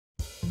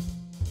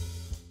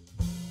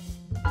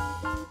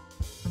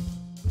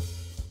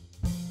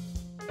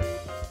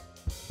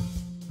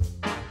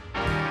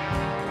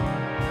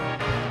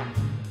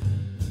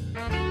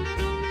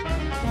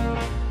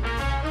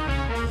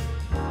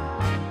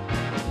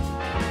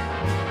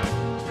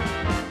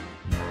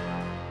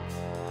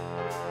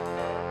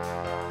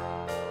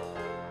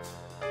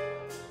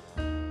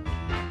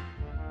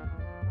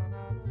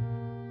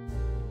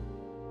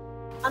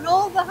And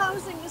all the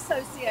housing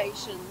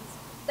associations,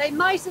 they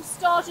might have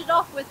started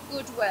off with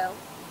goodwill,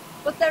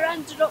 but they're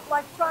ended up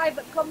like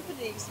private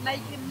companies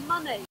making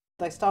money.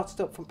 They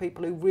started up from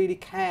people who really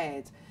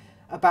cared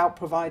about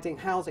providing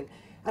housing,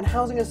 and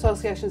housing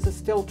associations are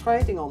still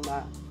trading on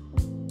that.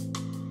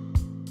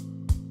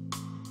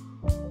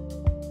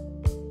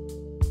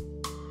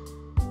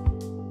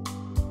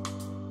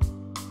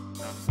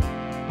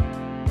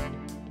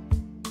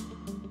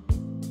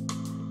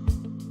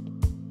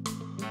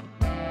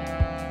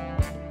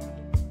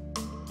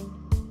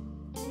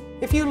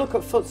 If you look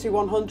at FTSE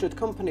 100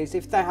 companies,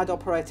 if they had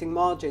operating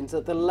margins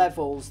at the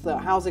levels that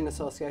housing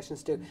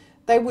associations do,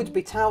 they would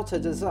be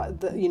touted as,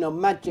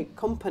 magic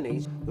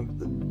companies.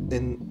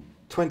 In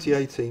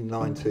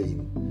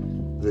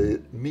 2018-19,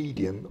 the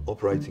median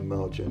operating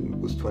margin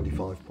was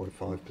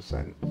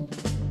 25.5%.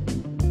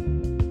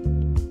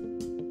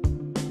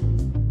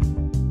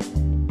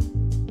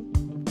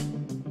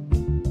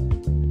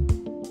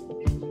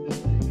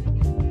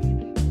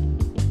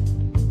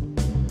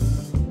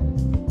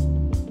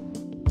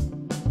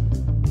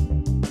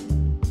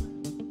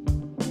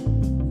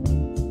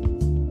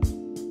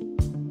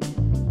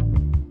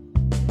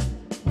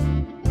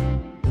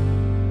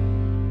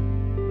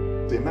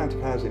 The amount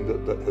of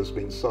housing that has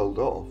been sold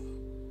off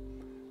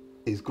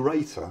is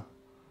greater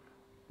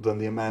than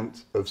the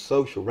amount of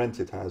social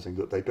rented housing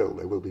that they built.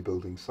 They will be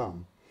building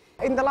some.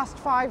 In the last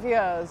 5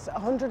 years,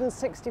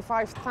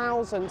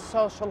 165,000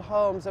 social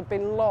homes have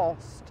been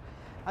lost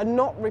and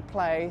not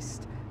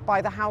replaced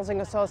by the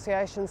housing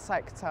association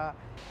sector.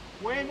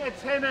 When a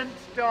tenant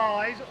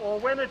dies or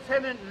when a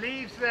tenant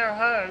leaves their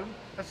home,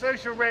 a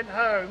social rent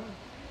home,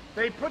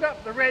 they put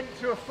up the rent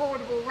to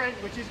affordable rent,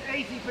 which is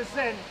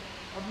 80%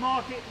 of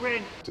market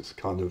rent. It's a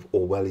kind of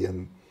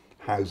Orwellian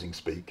housing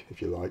speak,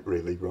 if you like,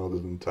 really, rather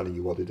than telling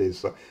you what it is.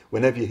 So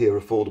whenever you hear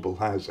affordable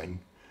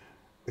housing,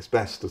 it's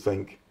best to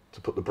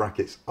put the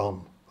brackets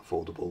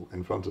unaffordable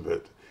in front of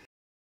it.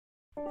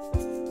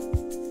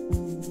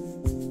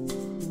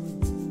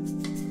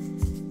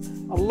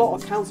 A lot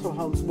of council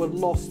homes were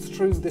lost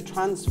through the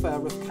transfer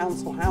of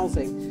council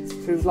housing,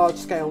 through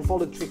large-scale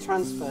voluntary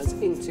transfers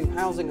into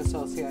housing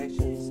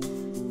associations.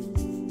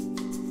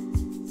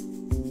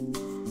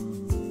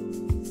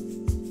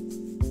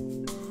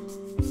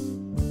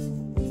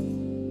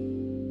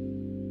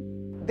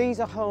 These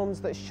are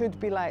homes that should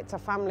be let to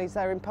families.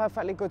 They're in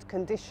perfectly good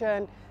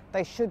condition.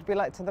 They should be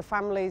let to the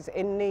families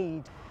in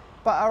need,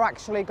 but are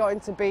actually going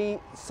to be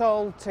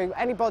sold to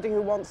anybody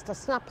who wants to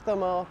snap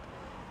them up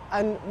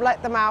and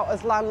let them out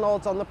as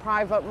landlords on the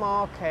private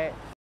market.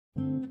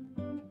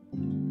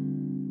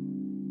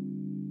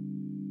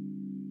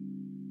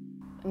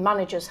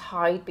 Managers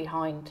hide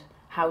behind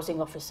housing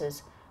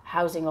officers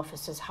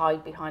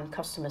hide behind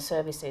customer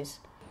services.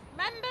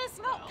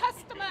 Members, not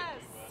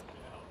customers.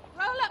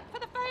 Roll up for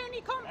the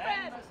phony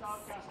conference.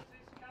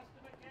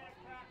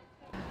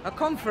 A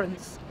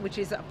conference which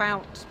is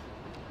about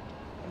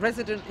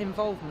resident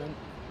involvement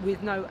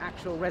with no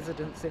actual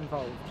residents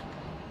involved.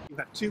 You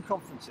have two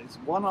conferences,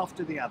 one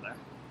after the other,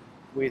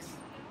 with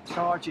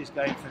charges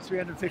going from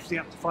 £350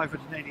 up to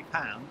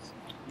 £580.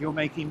 You're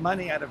making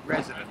money out of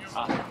residents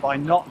by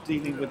not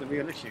dealing with the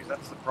real issues.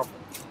 That's the problem.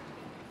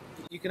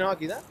 You can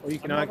argue that, or you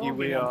can argue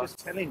we are... I'm just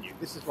telling you,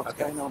 this is what's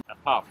going on.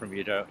 Apart from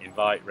you don't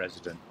invite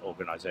resident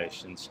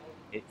organisations,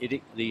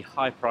 the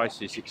high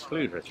prices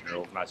exclude resident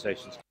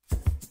organisations.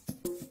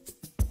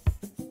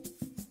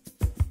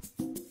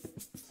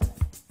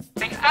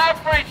 The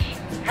average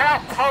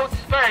household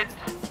spend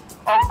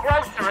on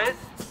groceries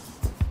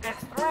is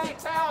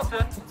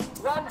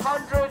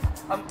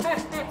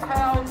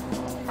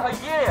 £3,150 a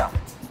year.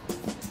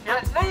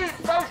 Yet these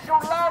social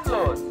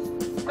landlords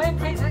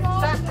think it's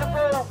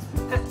acceptable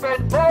to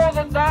spend more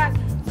than that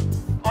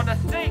on a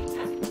seat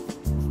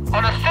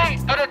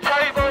at a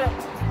table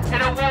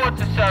in a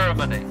water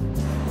ceremony.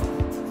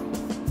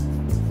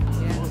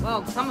 Yeah,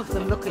 well, some of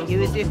them look at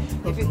you as if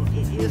it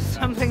is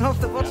something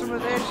off the bottom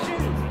of their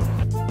shoe.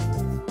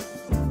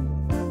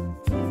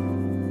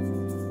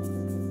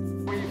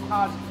 We've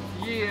had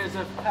years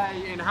of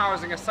pay in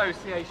housing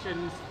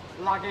associations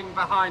lagging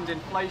behind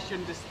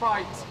inflation,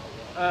 despite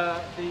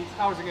these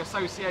housing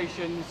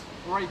associations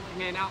raking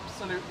in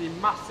absolutely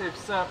massive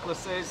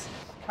surpluses.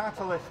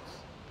 Catalyst's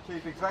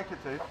chief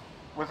executive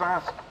was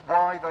asked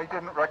why they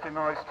didn't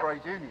recognise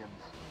trade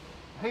unions.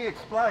 He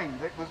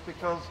explained it was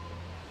because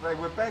they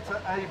were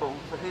better able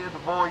to hear the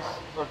voice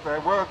of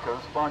their workers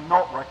by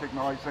not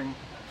recognising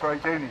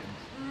trade unions.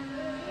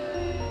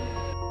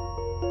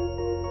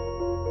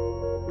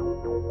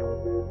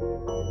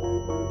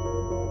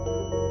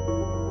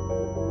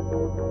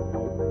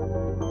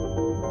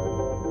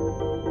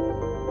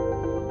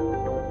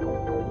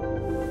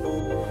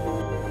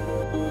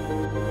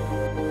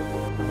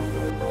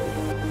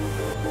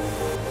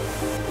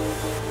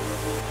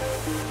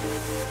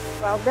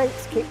 Our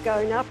rents keep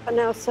going up and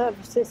our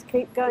services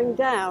keep going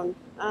down,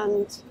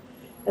 and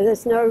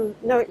there's no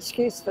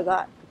excuse for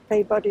that.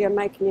 Peabody are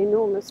making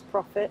enormous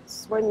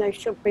profits when they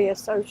should be a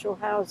social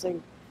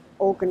housing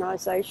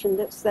organisation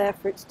that's there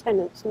for its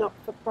tenants, not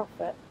for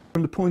profit.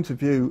 From the point of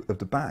view of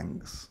the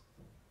banks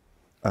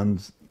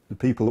and the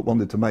people that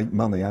wanted to make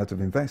money out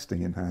of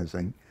investing in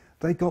housing,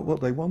 they got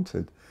what they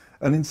wanted.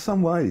 And in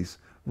some ways,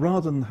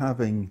 rather than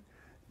having,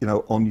 you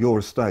know, on your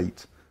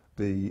estate,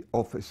 the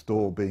office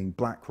store being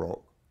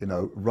BlackRock, you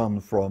know,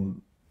 run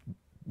from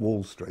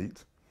Wall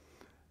Street,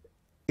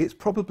 it's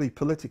probably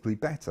politically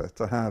better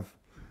to have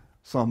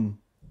some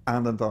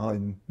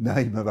anodyne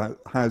name of a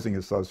housing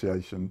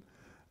association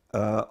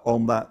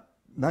on that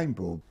name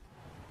board.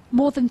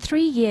 More than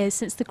 3 years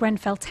since the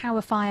Grenfell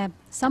Tower fire,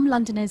 some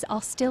Londoners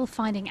are still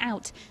finding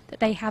out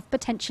that they have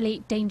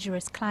potentially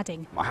dangerous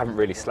cladding. I haven't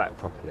really slept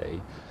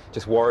properly,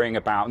 just worrying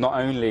about not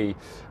only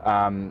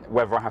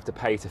whether I have to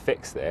pay to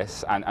fix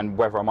this and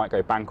whether I might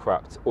go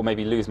bankrupt or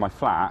maybe lose my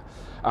flat,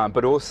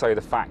 but also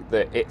the fact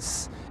that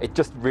it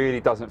just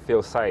really doesn't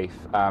feel safe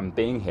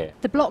being here.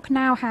 The block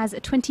now has a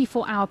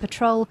 24-hour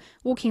patrol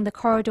walking the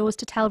corridors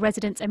to tell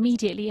residents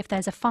immediately if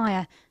there's a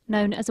fire,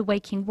 known as a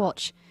waking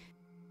watch.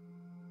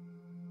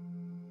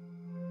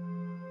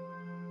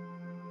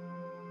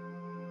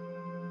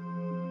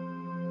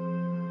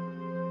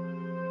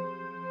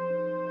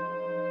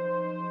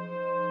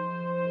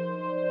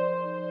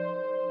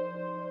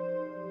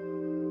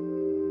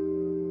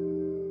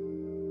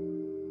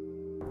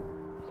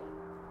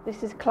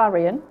 This is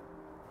Clarion.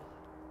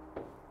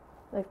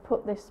 They've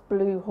put this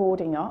blue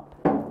hoarding up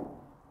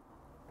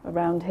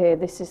around here.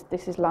 This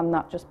is land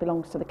that just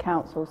belongs to the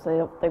council,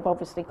 so they've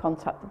obviously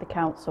contacted the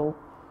council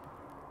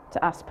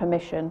to ask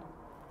permission.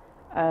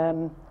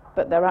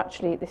 But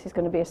this is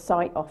going to be a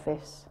site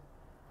office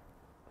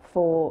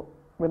for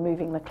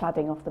removing the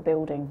cladding off the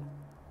building.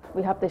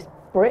 We have this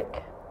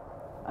brick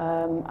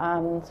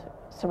and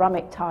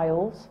ceramic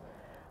tiles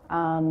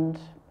and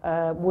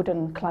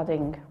wooden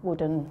cladding,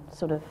 wooden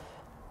sort of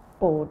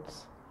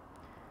boards.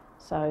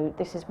 So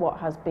this is what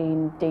has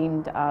been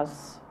deemed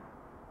as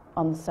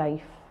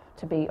unsafe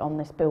to be on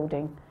this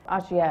building.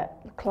 As yet,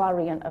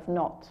 Clarion have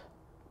not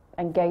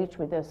engaged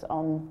with us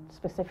on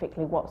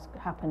specifically what's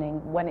happening,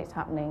 when it's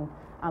happening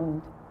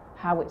and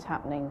how it's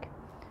happening.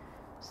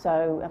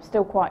 So I'm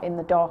still quite in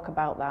the dark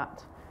about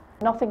that.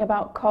 Nothing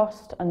about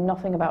cost and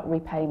nothing about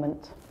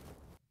repayment.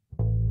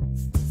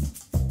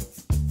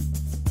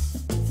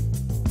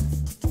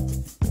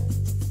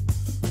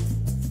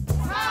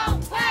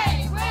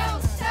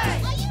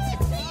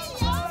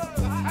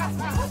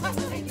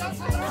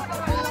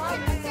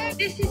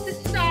 This is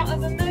the start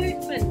of a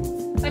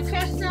movement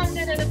across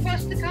London and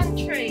across the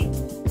country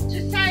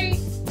to say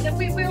that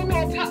we will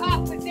not put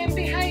up with them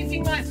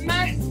behaving like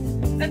mass,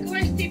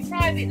 aggressive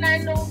private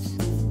landlords.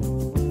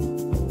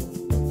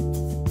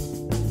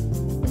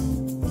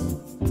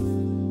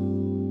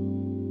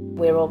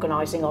 We're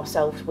organising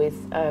ourselves with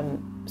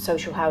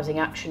social housing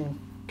action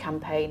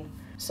campaign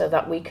so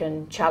that we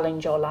can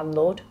challenge our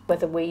landlord,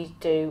 whether we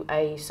do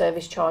a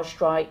service charge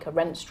strike, a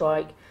rent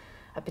strike,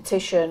 a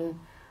petition,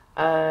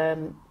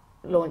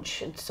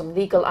 launch some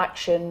legal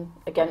action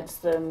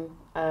against them,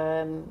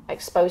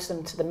 expose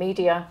them to the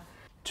media.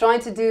 Try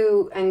to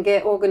do and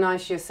get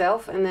organised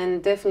yourself, and then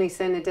definitely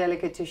send a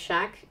delegate to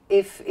SHAC.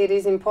 If it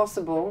is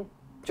impossible,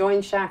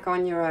 join SHAC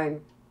on your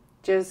own.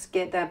 Just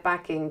get that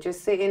backing.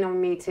 Just sit in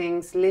on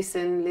meetings,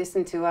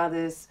 listen to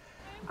others,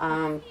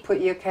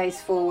 put your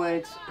case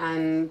forward,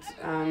 and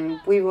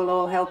we will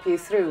all help you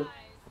through.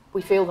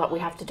 We feel that we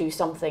have to do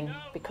something,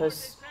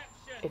 because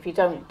if you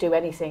don't do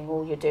anything,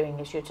 all you're doing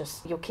is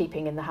you're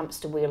keeping in the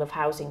hamster wheel of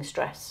housing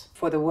stress.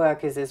 For the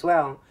workers as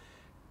well,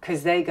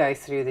 because they go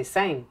through the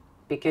same,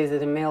 because of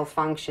the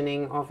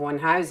malfunctioning of one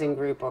housing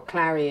group or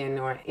Clarion,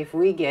 or if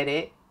we get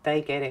it, they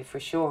get it for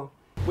sure.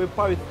 We're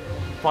both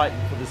fighting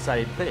for the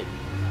same thing.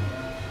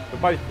 We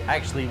both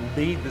actually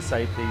need the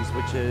same things,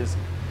 which is,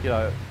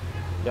 a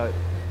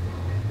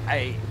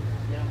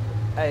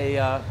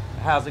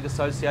housing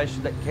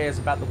association that cares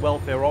about the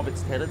welfare of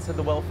its tenants and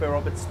the welfare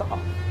of its staff.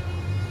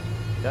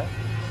 Yeah?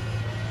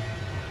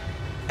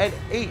 And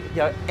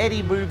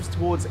any moves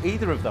towards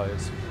either of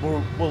those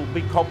will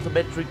be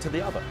complementary to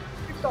the other.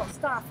 We've got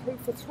staff who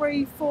for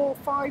 3, 4,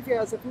 5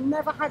 years have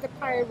never had a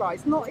pay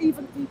rise, not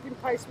even keeping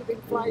pace with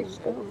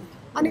inflation.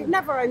 And it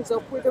never ends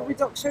up with a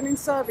reduction in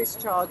service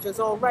charges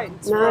or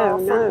rent for our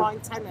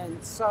frontline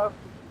tenants. So,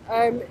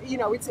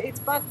 it's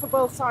bad for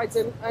both sides,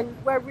 and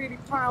we're really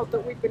proud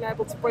that we've been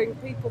able to bring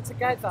people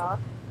together,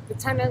 the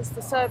tenants,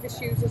 the service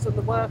users and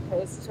the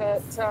workers,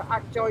 to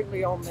act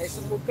jointly on this.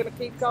 And we're going to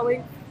keep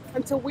going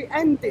until we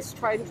end this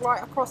trend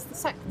right across the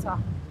sector.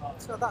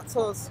 So that's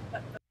us.